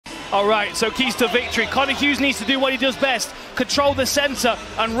All right, so keys to victory. Connor Hughes needs to do what he does best, control the center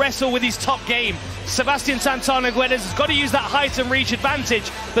and wrestle with his top game. Sebastian Santana Guedes has got to use that height and reach advantage,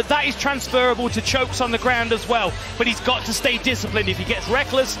 but that is transferable to chokes on the ground as well. But he's got to stay disciplined. If he gets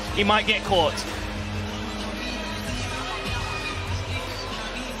reckless, he might get caught.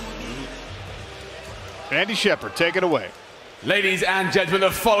 Andy Shepherd, take it away. Ladies and gentlemen,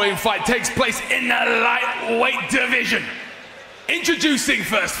 the following fight takes place in the lightweight division. Introducing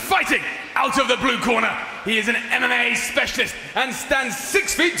first, fighting out of the blue corner. He is an MMA specialist and stands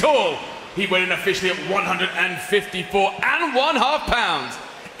 6 feet tall. He weighed in officially at 154.5 pounds.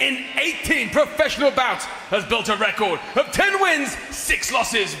 In 18 professional bouts, has built a record of 10 wins, 6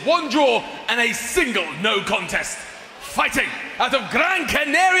 losses, 1 draw, and a single no contest. Fighting out of Gran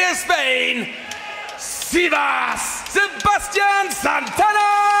Canaria, Spain, Sebastian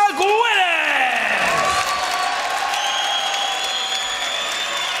Santana Guedes.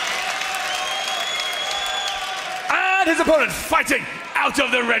 And his opponent, fighting out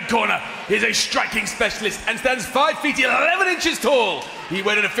of the red corner, is a striking specialist and stands 5 feet 11 inches tall. He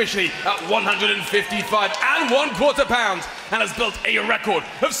weighed in officially at 155.25 pounds and has built a record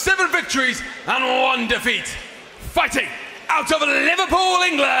of 7 victories and 1 defeat. Fighting out of Liverpool,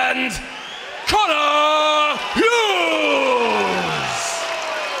 England, Connor Hughes.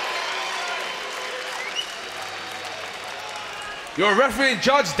 Your referee and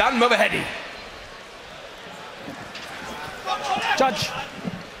judge, 𝗘𝗨𝗥𝗢𝗣𝗘.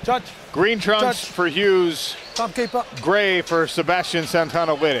 Judge. Green trunks for Hughes. Timekeeper. Gray for Sebastian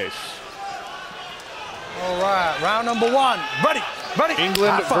Santana Guedes. All right, round number 1. Ready.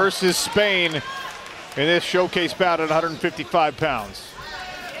 England versus Spain in this showcase bout at 155 pounds.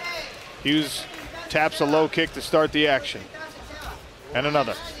 Hughes taps a low kick to start the action. And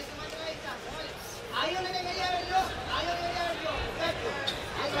another.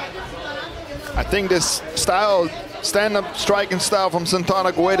 I think this style, stand-up striking style from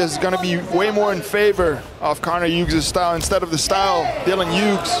Santana Guedes is going to be way more in favor of Connor Hughes' style instead of the style Dylan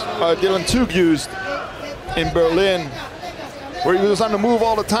Tugh used in Berlin, where he was on the move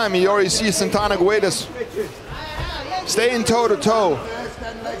all the time. You already see Santana Guedes staying toe-to-toe.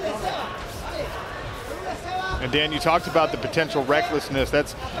 And Dan, you talked about the potential recklessness.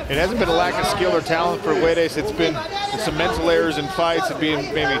 It hasn't been a lack of skill or talent for Guedes. It's been some mental errors in fights and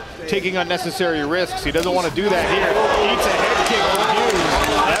being maybe taking unnecessary risks. He doesn't want to do that here. Eats a head kick from Hughes.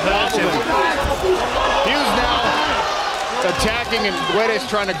 That Hughes now attacking, and Guedes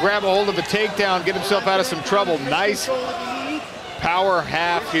trying to grab a hold of a takedown, get himself out of some trouble. Nice power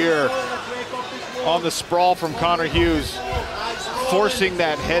half here on the sprawl from Connor Hughes, forcing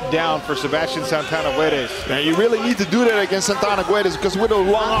that head down for Sebastian Santana Guedes. Now you really need to do that against Santana Guedes, because with those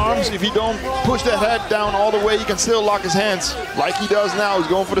long arms, if you don't push that head down all the way, you can still lock his hands like he does now. He's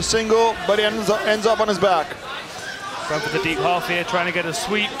going for the single, but he ends up on his back. Going for the deep half here, trying to get a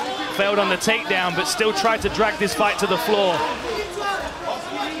sweep. Failed on the takedown, but still tried to drag this fight to the floor.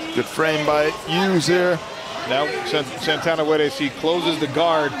 Good frame by Hughes here. Now Santana Guedes, he closes the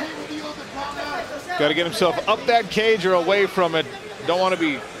guard. Got to get himself up that cage or away from it. Don't want to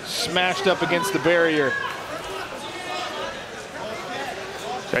be smashed up against the barrier.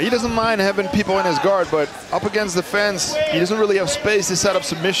 Yeah, he doesn't mind having people in his guard, but up against the fence, he doesn't really have space to set up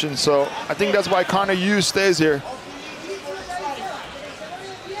submission. So I think that's why Connor Hughes stays here.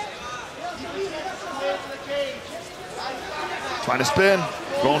 Trying to spin,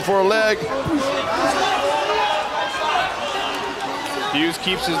 going for a leg. Hughes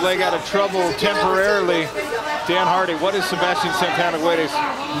keeps his leg out of trouble temporarily. Dan Hardy, what does Sebastian Santana Guedes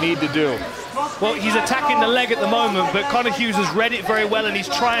need to do? Well, he's attacking the leg at the moment, but Connor Hughes has read it very well and he's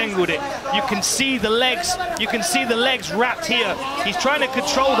triangled it. You can see the legs. You can see the legs wrapped here. He's trying to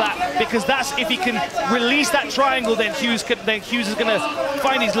control that, because that's, if he can release that triangle, then Hughes is going to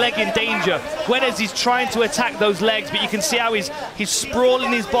find his leg in danger. Guedes is trying to attack those legs, but you can see how he's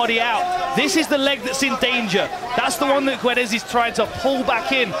sprawling his body out. This is the leg that's in danger. That's the one that Guedes is trying to pull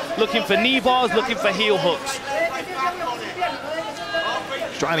back in, looking for knee bars, looking for heel hooks.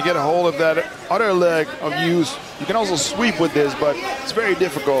 Trying to get a hold of that other leg of Hughes. You can also sweep with this, but it's very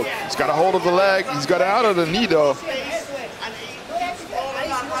difficult. He's got a hold of the leg. He's got out of the knee, though. If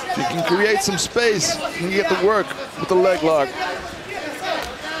you can create some space, you can get to work with the leg lock.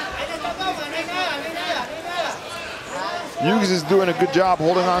 Hughes is doing a good job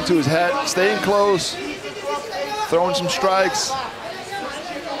holding on to his head, staying close, throwing some strikes.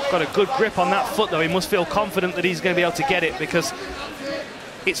 Got a good grip on that foot, though. He must feel confident that he's going to be able to get it, because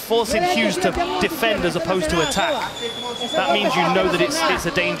it's forcing Hughes to defend as opposed to attack. That means you know that it's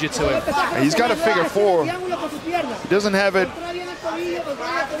a danger to him. He's got a figure 4. He doesn't have it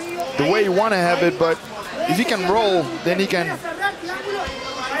the way you want to have it, but if he can roll, then he can.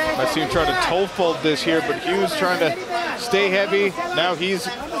 I see him trying to toe fold this here, but Hughes trying to stay heavy. Now he's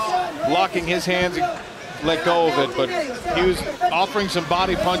blocking his hands and let go of it, but Hughes offering some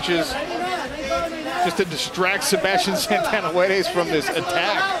body punches just to distract Sebastian Santana Guedes from this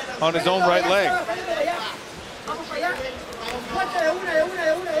attack on his own right leg.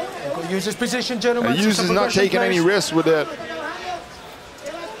 Use his position, gentlemen. Hughes is not taking any risks with it.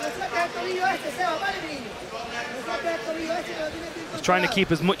 He's trying to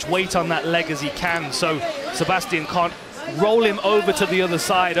keep as much weight on that leg as he can, so Sebastian can't roll him over to the other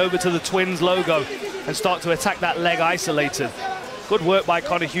side, over to the Twins logo, and start to attack that leg isolated. Good work by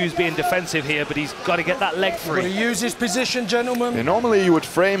Connor Hughes being defensive here, but he's got to get that leg free. Use his position, gentlemen. And normally you would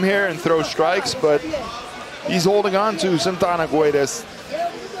frame here and throw strikes, but he's holding on to Santana Guedes.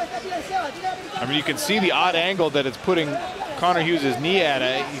 I mean, you can see the odd angle that it's putting Connor Hughes' knee at.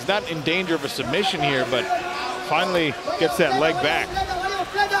 He's not in danger of a submission here, but finally gets that leg back.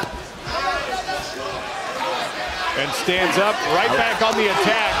 And stands up, right back on the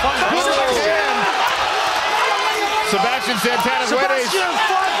attack. Sebastian Santana Guedes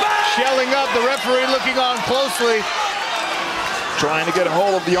shelling up, the referee looking on closely. Trying to get a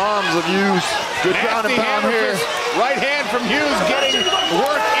hold of the arms of Hughes. Good ground and pound here. Right hand from Hughes getting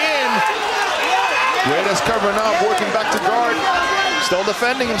work in. Guedes covering up, working back to guard. Still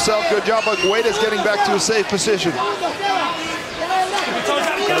defending himself. Good job by Guedes getting back to a safe position. Got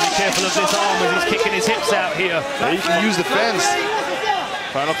to be careful of this arm as he's kicking his hips out here. Yeah, he can use the fence.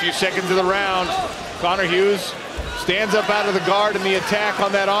 Final few seconds of the round. Connor Hughes stands up out of the guard in the attack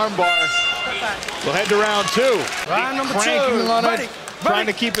on that arm bar. We'll head to round two. Round number Cranking two. on it, trying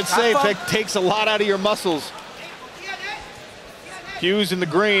to keep it safe. That takes a lot out of your muscles. Hughes in the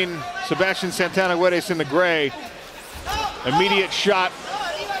green, Sebastian Santana Guedes in the gray. Immediate shot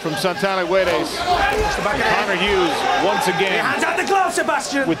from Santana Guedes. Connor Hughes once again Hands out the glove,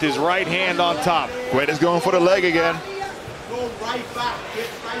 Sebastian. with his right hand on top. Guedes going for the leg again.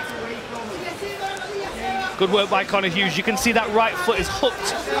 Good work by Connor Hughes. You can see that right foot is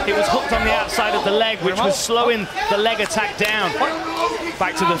hooked. It was hooked on the outside of the leg, which was slowing the leg attack down.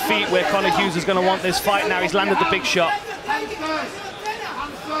 Back to the feet where Connor Hughes is going to want this fight now. He's landed the big shot.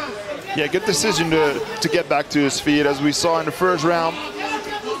 Yeah, good decision to get back to his feet, as we saw in the first round.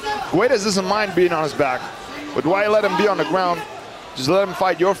 Guedes doesn't mind being on his back, but why let him be on the ground? Just let him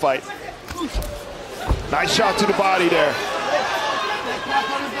fight your fight. Nice shot to the body there.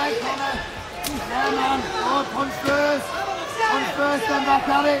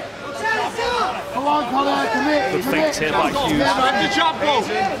 Good feints here by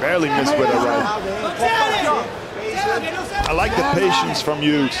Hughes. Barely missed with it right. I like the patience from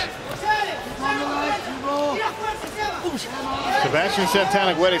Hughes. Sebastian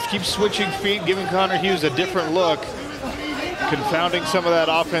Santana Guedes keeps switching feet, giving Connor Hughes a different look, confounding some of that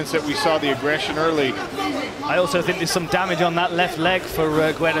offense that we saw, the aggression early. I also think there's some damage on that left leg for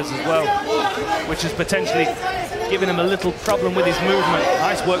Guedes as well, which is potentially giving him a little problem with his movement.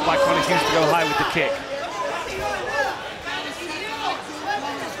 Nice work by Connor Hughes to go high with the kick.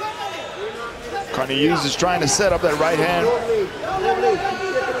 Connor Hughes is trying to set up that right hand.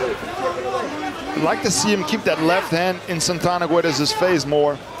 I'd like to see him keep that left hand in Santana Guedes' face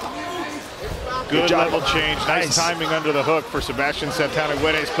more. Good level change. Nice timing under the hook for Sebastian Santana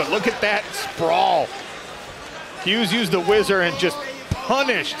Guedes, but look at that sprawl. Hughes used the whizzer and just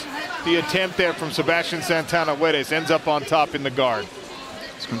punished the attempt there from Sebastian Santana Guedes. Ends up on top in the guard.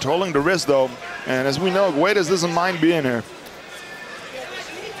 He's controlling the wrist though, and as we know, Guedes doesn't mind being here.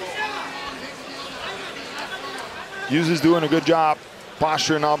 Hughes is doing a good job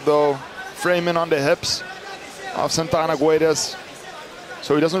posturing up though, framing on the hips of Santana Guedes,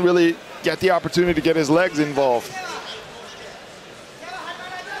 so he doesn't really get the opportunity to get his legs involved.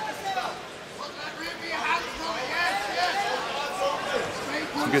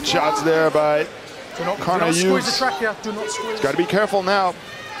 Some good shots there by Connor Hughes. Squeeze the trachea. Do not squeeze. Got to be careful now.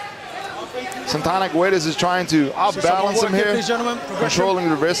 Santana Guedes is trying to outbalance him here, controlling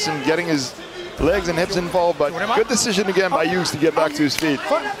the wrists and getting his legs and hips involved, but good decision again by Hughes to get back to his feet.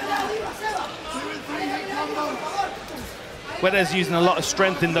 Guedes using a lot of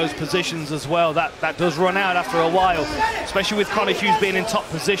strength in those positions as well. That does run out after a while, especially with Connor Hughes being in top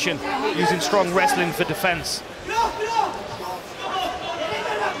position, using strong wrestling for defense.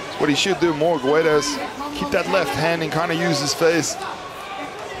 What he should do more, Guedes, keep that left hand in Connor Hughes' face.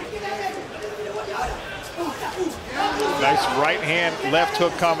 Nice right hand, left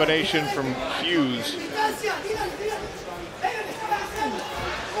hook combination from Hughes.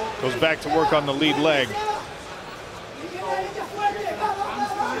 Goes back to work on the lead leg.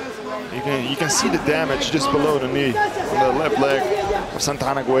 You can see the damage just below the knee on the left leg of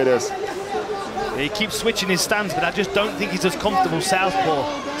Santana Guedes. He keeps switching his stance, but I just don't think he's as comfortable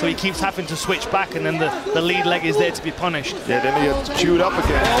southpaw. So he keeps having to switch back, and then the lead leg is there to be punished. Yeah, then he gets chewed up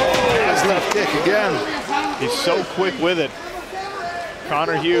again. Oh, his left kick again. He's so quick with it.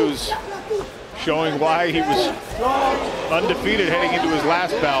 Connor Hughes showing why he was undefeated heading into his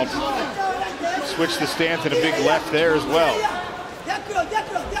last bout. Switched the stance and a big left there as well.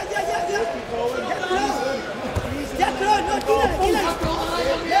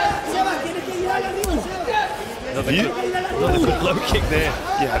 Another good low kick there.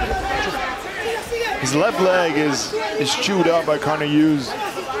 Yeah. His left leg is chewed up by Connor Hughes.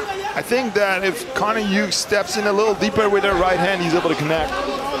 I think that if Connor Hughes steps in a little deeper with her right hand, he's able to connect.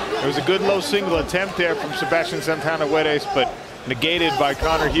 There was a good low single attempt there from Sebastian Santana Guedes, but negated by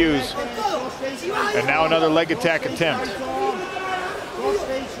Connor Hughes. And now another leg attack attempt.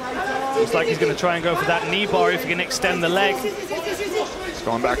 Looks like he's going to try and go for that knee bar if he can extend the leg. He's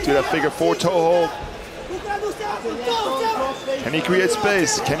going back to that figure 4 toe hold. Can he create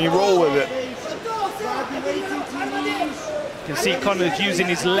space? Can he roll with it? You can see Conor using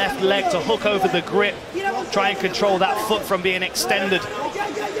his left leg to hook over the grip, try and control that foot from being extended.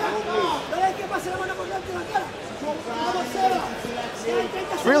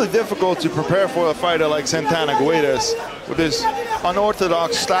 It's really difficult to prepare for a fighter like Santana Guedes with this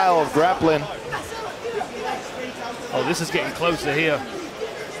unorthodox style of grappling. Oh, this is getting closer here.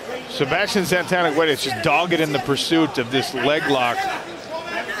 Sebastian Santana Guedes just dogged in the pursuit of this leg lock.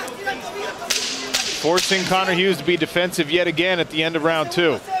 Forcing Connor Hughes to be defensive yet again at the end of round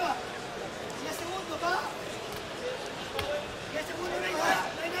 2.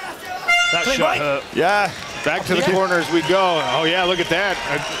 That shot hurt. Yeah. Back to the corner as we go. Oh yeah, look at that.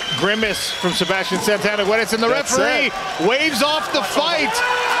 A grimace from Sebastian Santana Guedes, and the referee waves off the fight.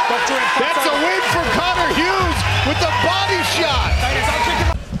 That's a win for Connor Hughes with the body shot.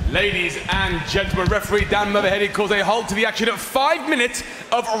 Ladies and gentlemen, referee Dan Motherheady calls a halt to the action at 5 minutes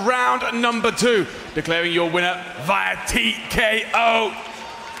of round number 2, declaring your winner via TKO,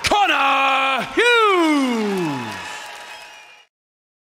 Connor Hughes.